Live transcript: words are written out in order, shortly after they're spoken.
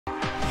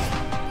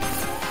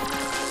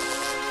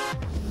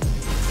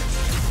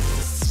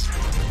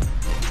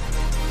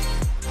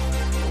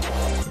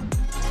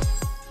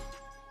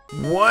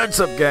What's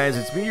up, guys?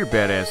 It's me, your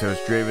badass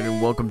host Draven,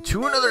 and welcome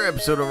to another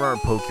episode of our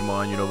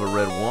Pokemon Unova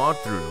Red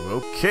walkthrough.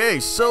 Okay,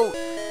 so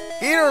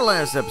in our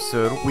last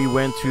episode, we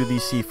went to the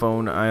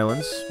Seaphone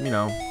Islands,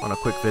 on a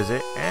quick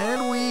visit,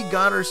 and we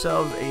got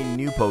ourselves a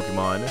new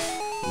Pokemon,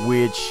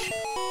 which,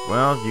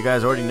 well, you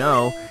guys already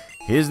know.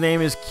 His name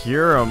is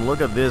Kyurem.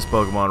 Look at this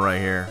Pokemon right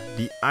here.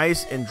 The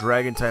Ice and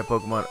Dragon type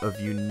Pokemon of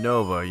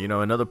Unova.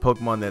 Another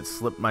Pokemon that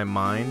slipped my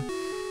mind.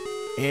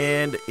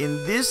 And in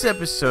this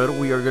episode,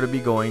 we are going to be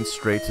going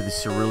straight to the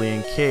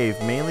Cerulean Cave,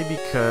 mainly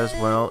because,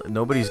 well,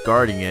 nobody's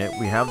guarding it.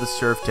 We have the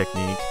surf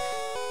technique.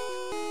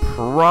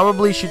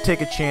 Probably should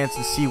take a chance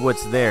and see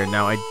what's there.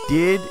 Now, I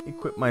did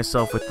equip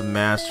myself with the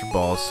Master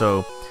Ball,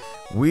 so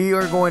we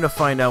are going to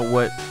find out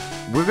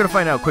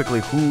quickly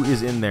who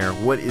is in there,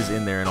 what is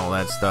in there, and all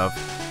that stuff.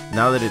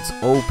 Now that it's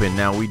open.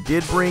 Now, we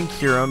did bring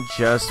Kyurem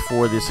just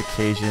for this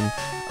occasion.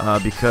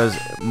 Because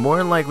more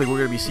than likely we're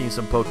going to be seeing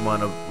some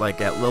Pokemon of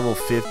like at level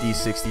 50,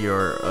 60,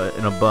 or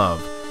and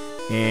above.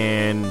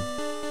 And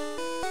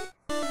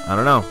I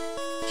don't know.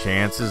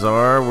 Chances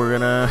are we're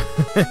gonna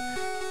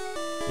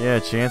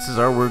chances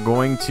are we're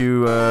going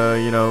to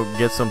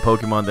get some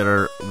Pokemon that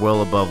are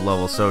well above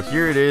level. So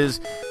here it is,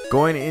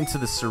 going into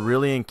the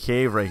Cerulean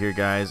Cave right here,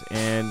 guys.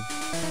 And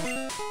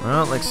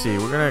well, let's see.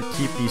 We're going to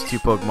keep these two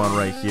Pokemon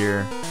right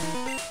here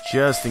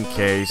just in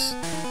case.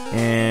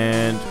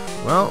 And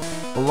well,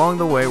 along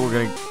the way, we're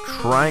going to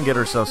try and get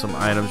ourselves some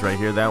items right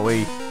here. That way,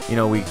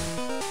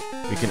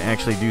 we can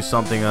actually do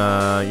something,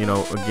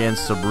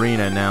 against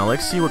Sabrina. Now,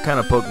 let's see what kind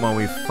of Pokemon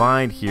we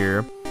find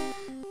here.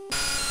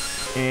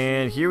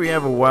 And here we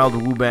have a Wild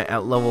Woobat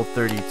at level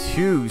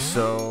 32,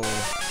 so...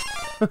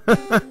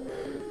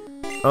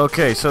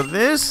 okay, so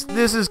this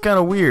is kind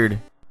of weird.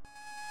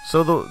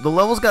 So the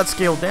levels got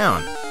scaled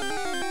down.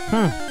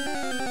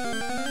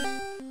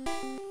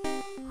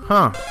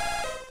 Huh.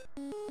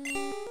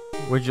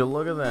 Would you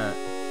look at that?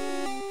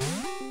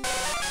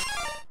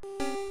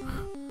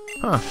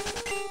 Huh.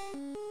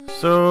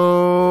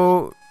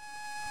 So...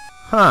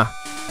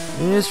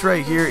 This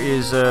right here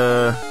is,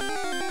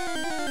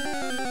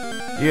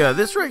 yeah,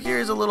 this right here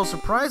is a little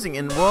surprising.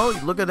 And, well,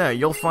 look at that.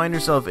 You'll find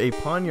yourself a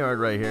Ponyard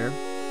right here.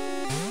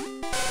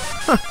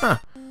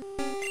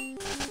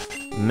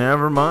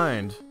 Never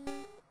mind.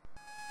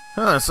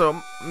 So,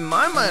 in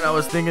my mind, I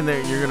was thinking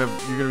that you're gonna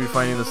be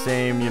finding the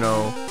same,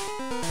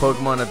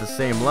 Pokemon at the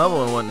same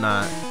level and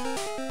whatnot.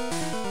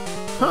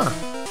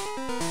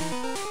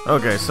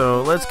 Okay,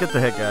 so let's get the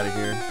heck out of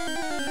here.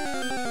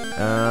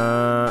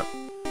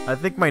 I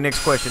think my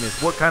next question is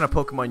what kind of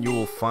Pokemon you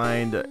will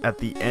find at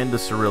the end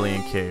of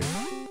Cerulean Cave.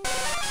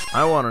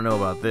 I want to know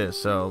about this,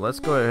 so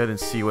let's go ahead and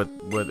see what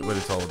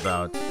it's all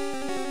about.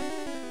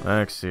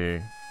 Let's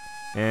see.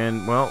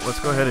 And well, let's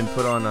go ahead and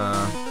put on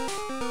a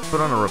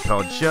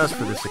repel just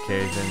for this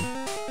occasion.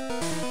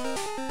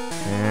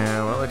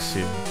 And well, let's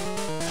see.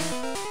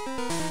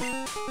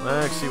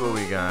 Let's see what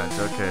we got.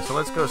 Okay, so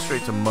let's go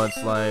straight to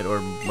Mudslide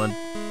or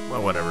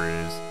well, whatever it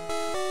is.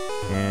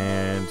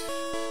 And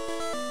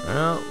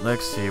well,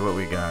 let's see what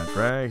we got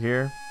right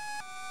here.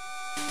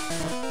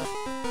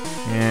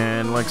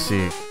 And let's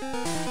see.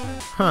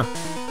 I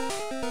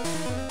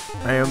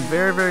am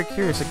very, very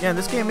curious. Again,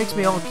 this game makes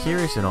me all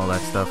curious and all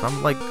that stuff.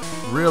 I'm like,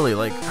 really,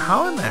 like,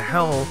 how in the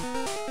hell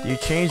do you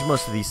change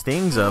most of these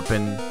things up?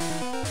 And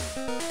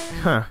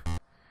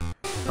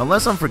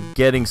unless I'm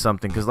forgetting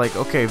something, because, like,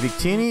 okay,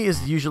 Victini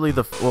is usually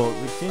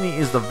Victini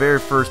is the very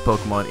first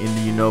Pokemon in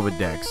the Unova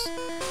Dex.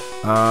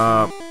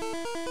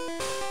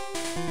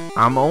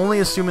 I'm only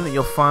assuming that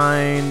you'll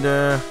find,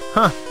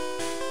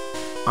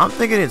 I'm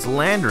thinking it's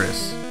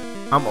Landorus.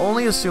 I'm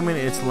only assuming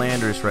it's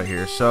Landorus right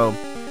here. So,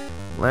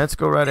 let's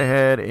go right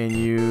ahead and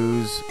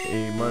use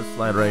a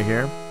Mudslide right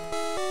here.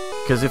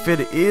 Because if it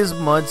is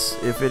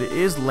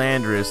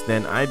Landorus,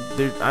 then I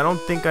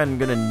don't think I'm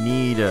gonna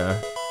need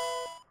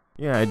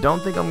I don't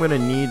think I'm gonna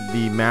need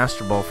the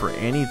Master Ball for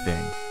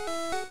anything.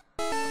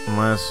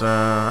 Unless,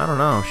 I don't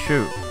know,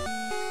 shoot.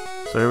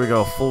 So here we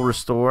go, full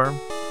restore.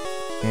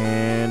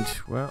 And,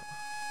 well,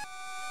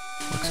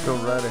 let's go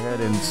right ahead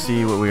and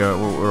see what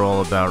we're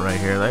all about right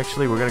here.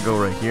 Actually, we're gonna go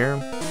right here.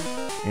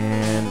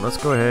 And let's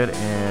go ahead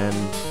and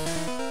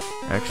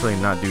actually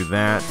not do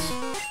that.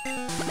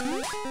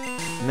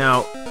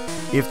 Now,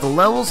 if the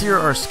levels here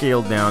are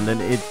scaled down,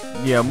 then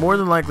more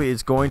than likely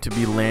it's going to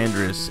be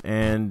Landorus.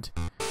 And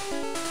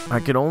I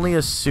can only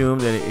assume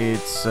that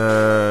it's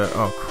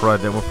oh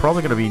crud, then we're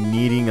probably gonna be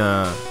needing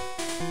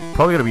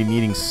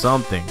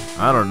something.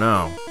 I don't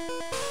know.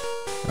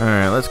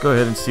 Alright, let's go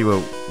ahead and see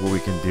what we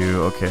can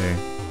do. Okay.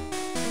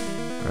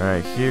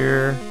 Alright,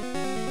 here.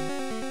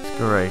 Let's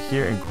go right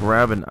here and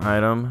grab an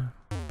item.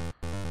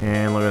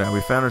 And look at that, we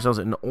found ourselves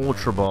an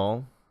Ultra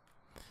Ball.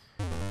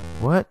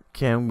 What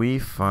can we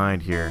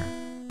find here?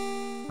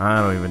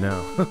 I don't even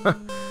know.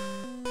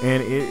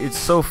 And it's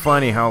so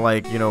funny how,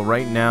 like,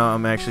 right now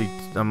I'm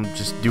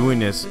just doing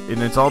this,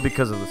 and it's all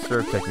because of the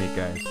surf technique,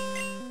 guys.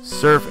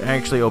 Surf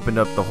actually opened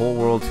up the whole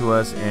world to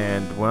us,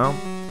 and well,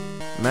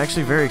 I'm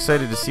actually very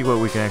excited to see what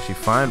we can actually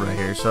find right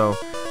here. So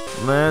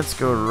let's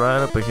go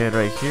right up ahead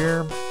right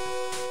here.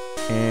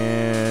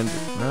 And,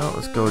 well,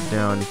 let's go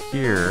down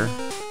here.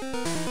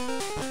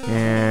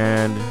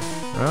 And,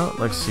 well,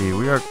 let's see.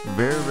 We are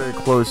very, very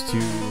close to...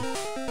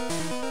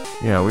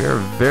 Yeah, we are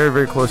very,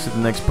 very close to the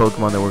next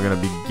Pokemon that we're going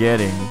to be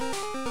getting.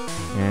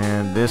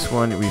 And this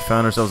one, we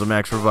found ourselves a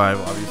Max Revive.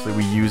 Obviously,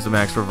 we used the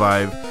Max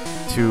Revive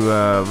to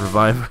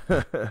revive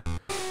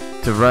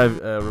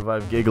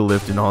revive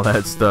Gigalift and all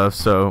that stuff.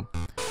 So,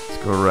 let's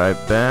go right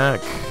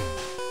back.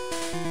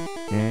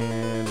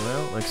 And,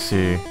 well, let's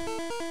see.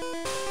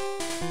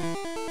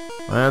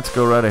 Let's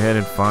go right ahead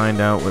and find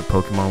out what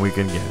Pokemon we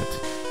can get.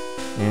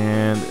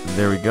 And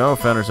there we go.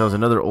 Found ourselves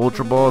another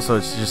Ultra Ball. So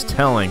it's just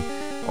telling.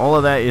 All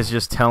of that is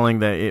just telling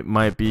that it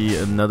might be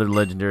another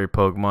legendary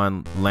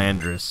Pokemon,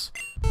 Landorus.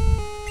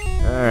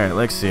 Alright,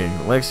 let's see.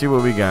 Let's see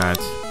what we got.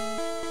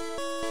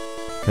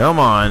 Come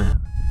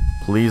on.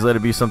 Please let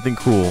it be something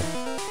cool.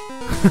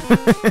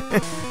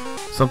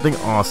 Something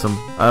awesome.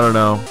 I don't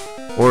know.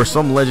 Or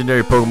some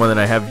legendary Pokemon that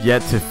I have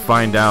yet to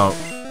find out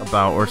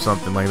about or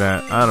something like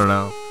that. I don't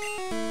know.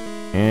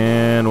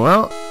 And,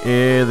 well,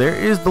 there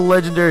is the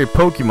legendary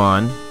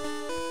Pokemon.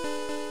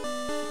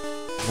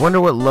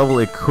 Wonder what level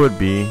it could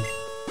be.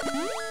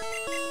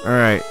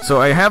 Alright,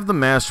 so I have the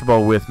Master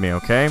Ball with me,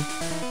 okay?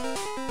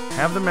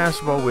 Have the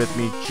Master Ball with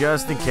me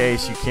just in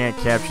case you can't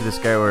capture this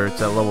guy where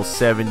it's at level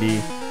 70.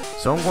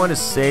 So I'm going to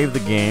save the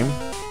game.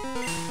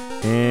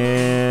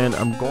 And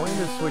I'm going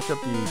to switch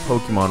up the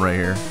Pokemon right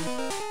here.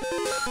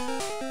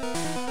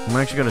 I'm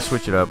actually going to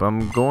switch it up.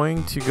 I'm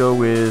going to go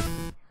with...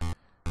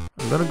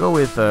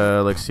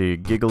 let's see,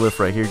 Gigalift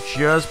right here,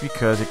 just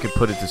because it could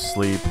put it to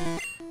sleep.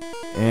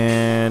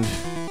 And...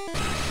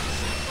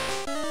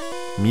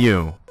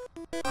 Mew.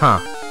 Huh.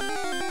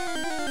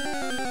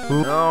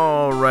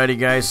 Alrighty,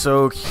 guys,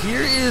 so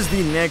here is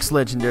the next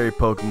legendary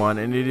Pokemon,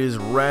 and it is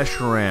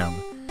Reshiram.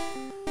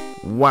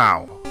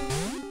 Wow.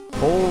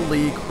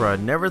 Holy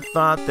crud. Never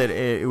thought that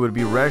it would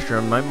be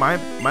Reshiram.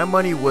 My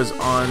money was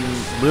on,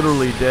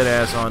 literally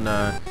deadass on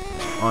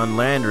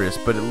Landorus,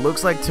 but it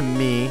looks like to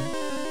me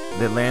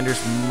that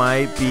Landorus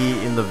might be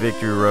in the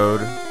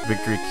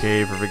Victory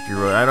Cave or Victory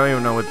Road. I don't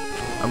even know what...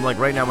 I'm like,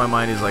 right now my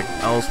mind is like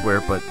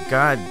elsewhere, but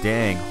god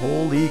dang,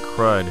 holy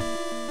crud.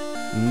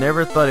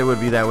 Never thought it would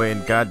be that way,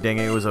 and god dang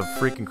it, it was a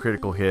freaking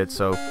critical hit.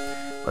 So,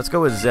 let's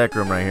go with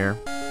Zekrom right here.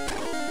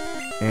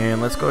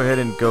 And let's go ahead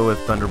and go with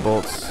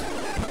Thunderbolts.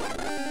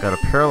 Gotta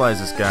paralyze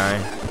this guy.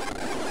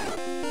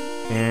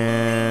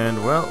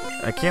 And, well,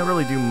 I can't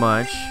really do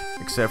much,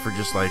 except for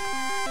just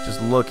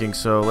looking.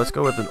 So, let's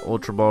go with an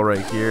Ultra Ball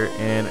right here.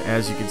 And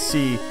as you can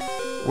see,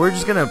 we're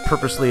just gonna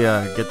purposely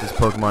get this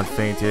Pokemon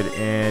fainted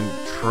and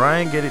try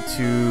and get it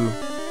to...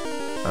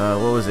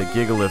 what was it?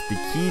 Gigalift. The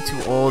key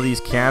to all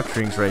these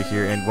capturings right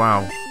here. And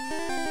wow.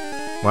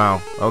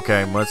 Wow.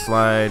 Okay.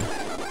 Mudslide.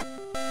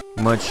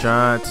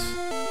 Mudshot.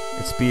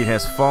 Its speed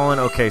has fallen.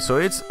 Okay, so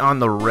it's on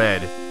the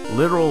red.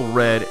 Literal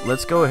red.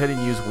 Let's go ahead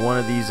and use one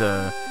of these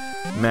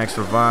Max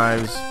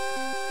Revives.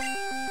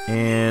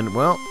 And,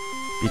 well,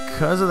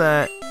 because of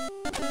that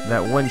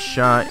one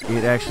shot,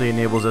 it actually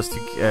enables us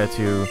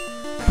to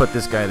put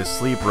this guy to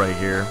sleep right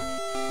here.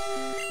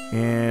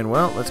 And,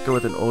 well, let's go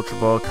with an Ultra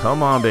Ball.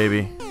 Come on,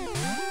 baby.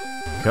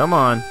 Come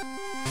on.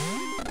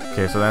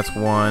 Okay, so that's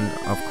one.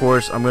 Of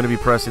course, I'm going to be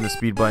pressing the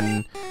speed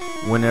button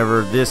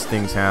whenever this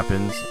thing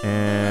happens.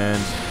 And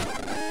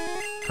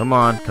come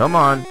on, come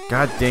on.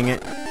 God dang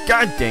it.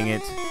 God dang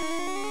it.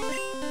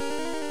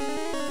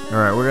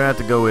 Alright, we're going to have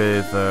to go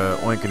with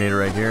Oinkinator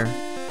right here.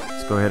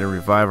 Let's go ahead and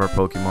revive our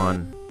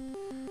Pokemon.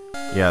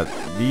 Yeah,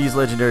 these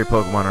legendary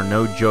Pokemon are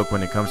no joke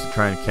when it comes to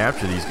trying to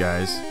capture these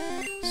guys.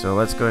 So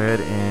let's go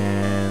ahead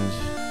and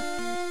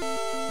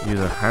use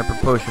a Hyper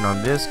Potion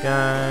on this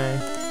guy.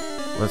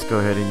 Let's go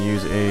ahead and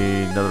use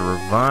another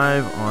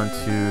Revive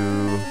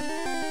onto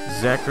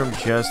Zekrom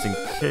just in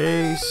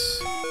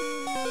case.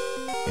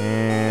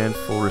 And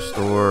Full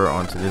Restore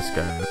onto this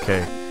guy.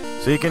 Okay,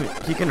 so he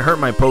can hurt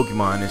my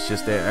Pokemon. It's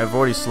just that I've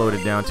already slowed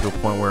it down to a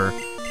point where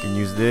I can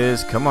use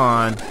this. Come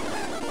on.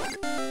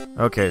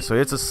 Okay, so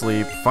it's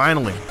asleep.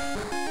 Finally.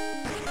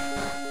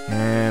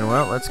 And,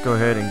 well, let's go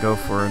ahead and go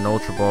for an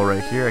Ultra Ball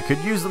right here. I could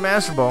use the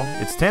Master Ball.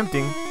 It's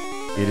tempting.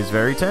 It is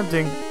very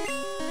tempting.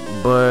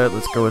 But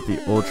let's go with the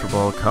Ultra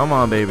Ball. Come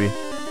on, baby.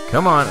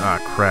 Come on. Ah,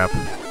 crap.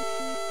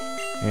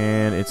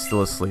 And it's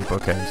still asleep.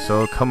 Okay,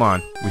 so come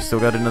on. We still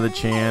got another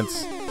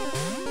chance.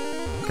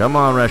 Come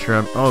on,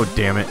 Reshiram. Oh,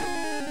 damn it.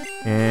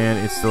 And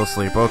it's still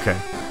asleep. Okay.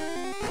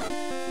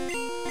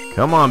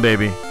 Come on,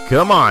 baby.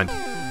 Come on.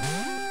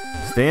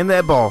 Stay in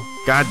that ball.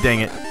 God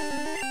dang it.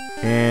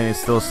 And it's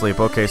still asleep.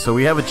 Okay, so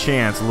we have a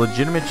chance. A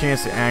legitimate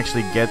chance to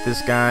actually get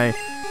this guy.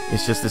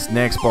 It's just this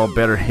next ball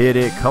better hit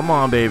it. Come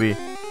on, baby.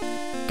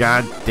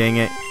 God dang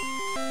it.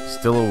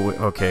 Still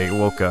okay,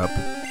 woke up.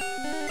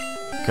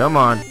 Come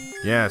on.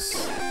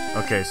 Yes.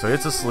 Okay, so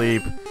it's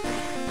asleep.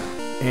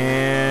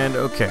 And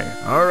okay.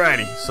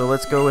 Alrighty. So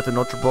let's go with an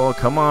Ultra Ball.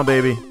 Come on,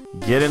 baby.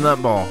 Get in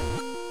that ball.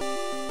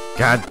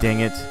 God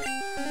dang it.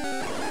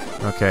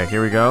 Okay,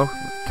 here we go.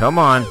 Come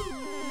on.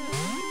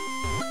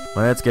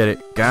 Let's get it.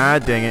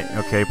 God dang it.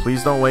 Okay,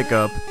 please don't wake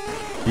up.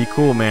 Be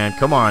cool, man.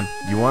 Come on.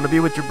 You want to be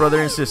with your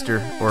brother and sister,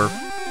 or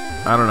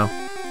I don't know.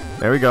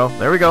 There we go.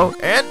 There we go.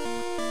 And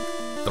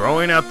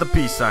throwing out the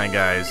peace sign,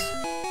 guys.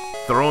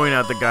 Throwing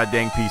out the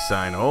goddamn peace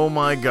sign. Oh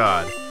my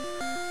god.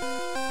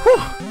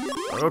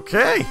 Whew.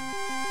 Okay.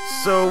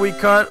 So we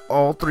caught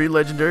all 3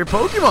 legendary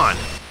Pokemon.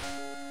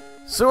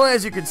 So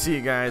as you can see,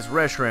 guys,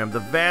 Reshiram, the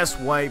vast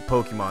white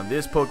Pokemon.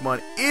 This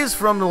Pokemon is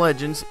from the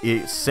Legends.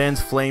 It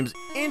sends flames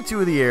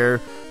into the air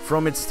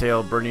from its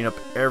tail, burning up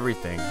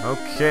everything.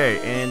 Okay,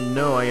 and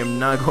no, I am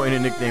not going to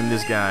nickname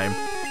this guy.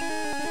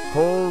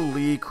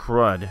 Holy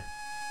crud.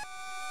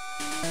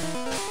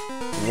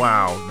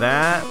 Wow,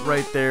 that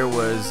right there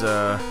was,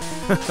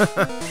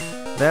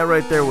 that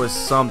right there was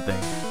something.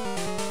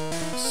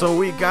 So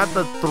we got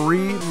the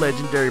 3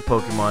 legendary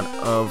Pokemon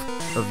of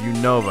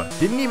Unova.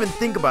 Didn't even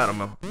think about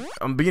them.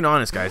 I'm being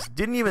honest, guys.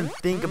 Didn't even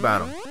think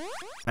about them.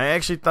 I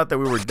actually thought that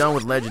we were done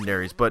with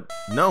legendaries, but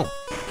no.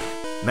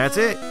 That's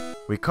it.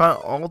 We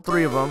caught all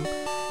 3 of them,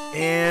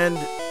 and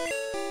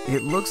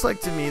it looks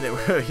like to me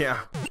that yeah.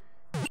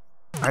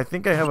 I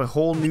think I have a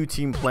whole new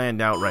team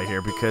planned out right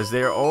here because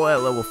they're all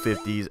at level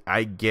 50s.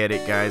 I get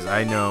it, guys.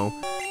 I know.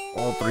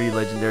 All 3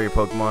 legendary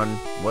Pokemon,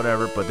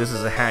 whatever, but this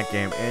is a hack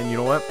game, and you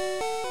know what?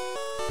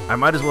 I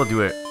might as well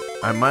do it.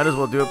 I might as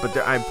well do it, but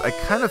I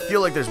kind of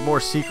feel like there's more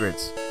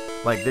secrets.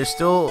 Like, there's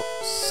still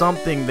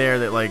something there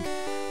that, like,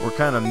 we're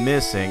kind of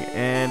missing.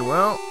 And,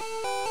 well,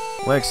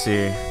 let's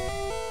see.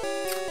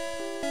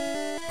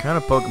 What kind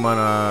of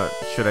Pokemon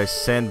should I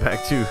send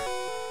back to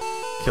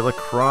Killer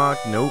Croc?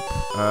 Nope.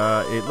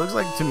 It looks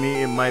like to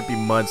me it might be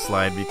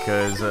Mudslide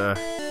because,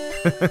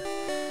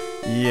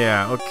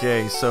 yeah,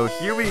 okay. So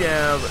here we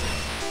have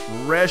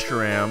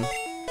Reshiram.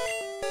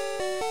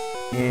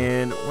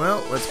 And,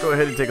 well, let's go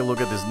ahead and take a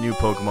look at this new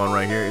Pokemon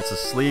right here. It's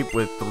asleep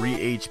with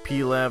 3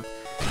 HP left.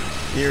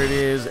 Here it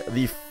is,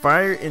 the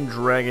Fire and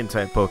Dragon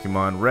type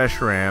Pokemon,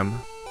 Reshiram.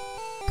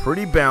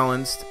 Pretty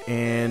balanced,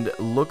 and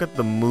look at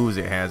the moves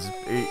it has.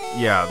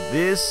 Yeah,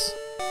 this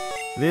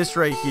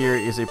right here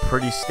is a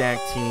pretty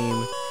stacked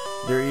team.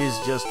 There is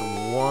just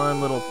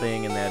one little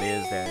thing, and that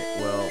is that,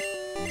 well,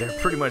 they're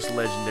pretty much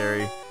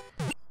legendary.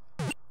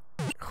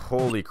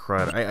 Holy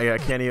crud. I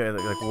can't even,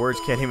 like,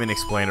 words can't even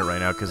explain it right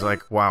now, because,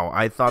 like, wow,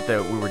 I thought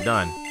that we were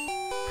done.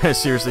 I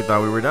seriously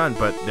thought we were done,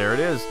 but there it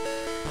is.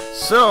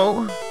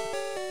 So,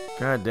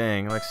 god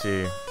dang, let's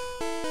see.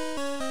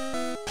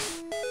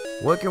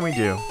 What can we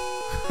do?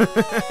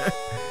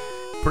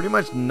 Pretty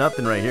much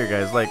nothing right here,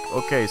 guys. Like,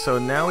 okay, so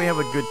now we have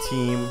a good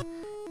team.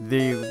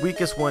 The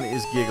weakest one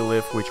is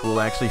Gigalith, which will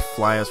actually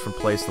fly us from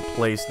place to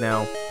place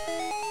now.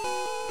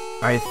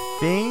 I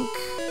think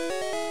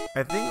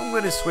I'm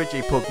going to switch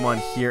a Pokemon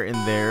here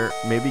and there.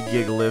 Maybe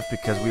Gigalith,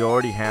 because we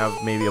already have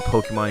maybe a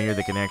Pokemon here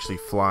that can actually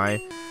fly.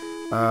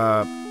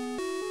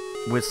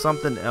 With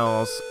something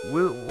else,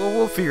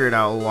 we'll figure it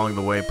out along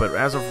the way. But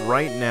as of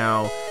right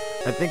now,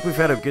 I think we've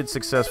had a good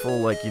successful,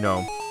 like, you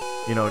know,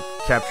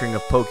 capturing a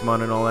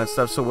Pokemon and all that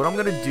stuff. So what I'm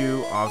gonna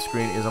do off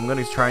screen is I'm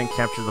gonna try and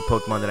capture the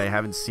Pokemon that I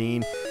haven't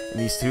seen in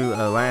these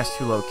last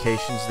two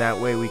locations. That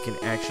way we can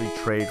actually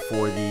trade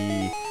for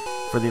the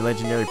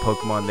legendary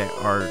Pokemon that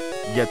are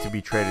yet to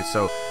be traded.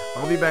 So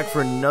I'll be back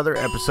for another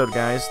episode,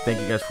 guys.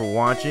 Thank you guys for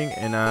watching,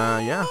 and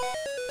yeah.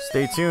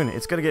 Stay tuned.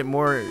 It's gonna get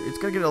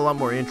a lot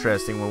more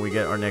interesting when we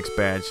get our next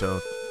badge. So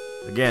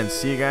again,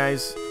 see you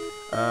guys.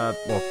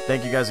 Well,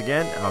 thank you guys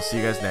again. I'll see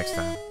you guys next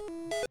time.